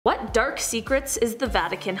what dark secrets is the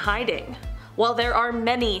Vatican hiding? While there are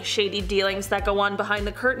many shady dealings that go on behind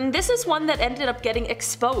the curtain, this is one that ended up getting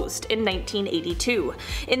exposed in 1982.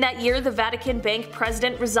 In that year, the Vatican Bank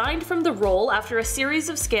president resigned from the role after a series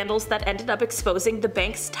of scandals that ended up exposing the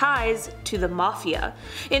bank's ties to the mafia.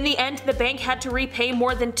 In the end, the bank had to repay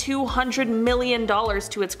more than $200 million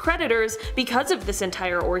to its creditors because of this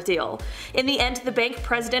entire ordeal. In the end, the bank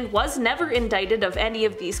president was never indicted of any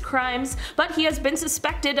of these crimes, but he has been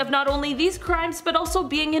suspected of not only these crimes but also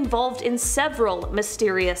being involved in several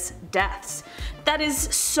mysterious deaths. That is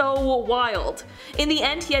so wild. In the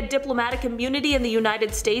end, he had diplomatic immunity in the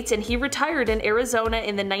United States and he retired in Arizona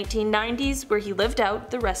in the 1990s, where he lived out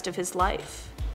the rest of his life.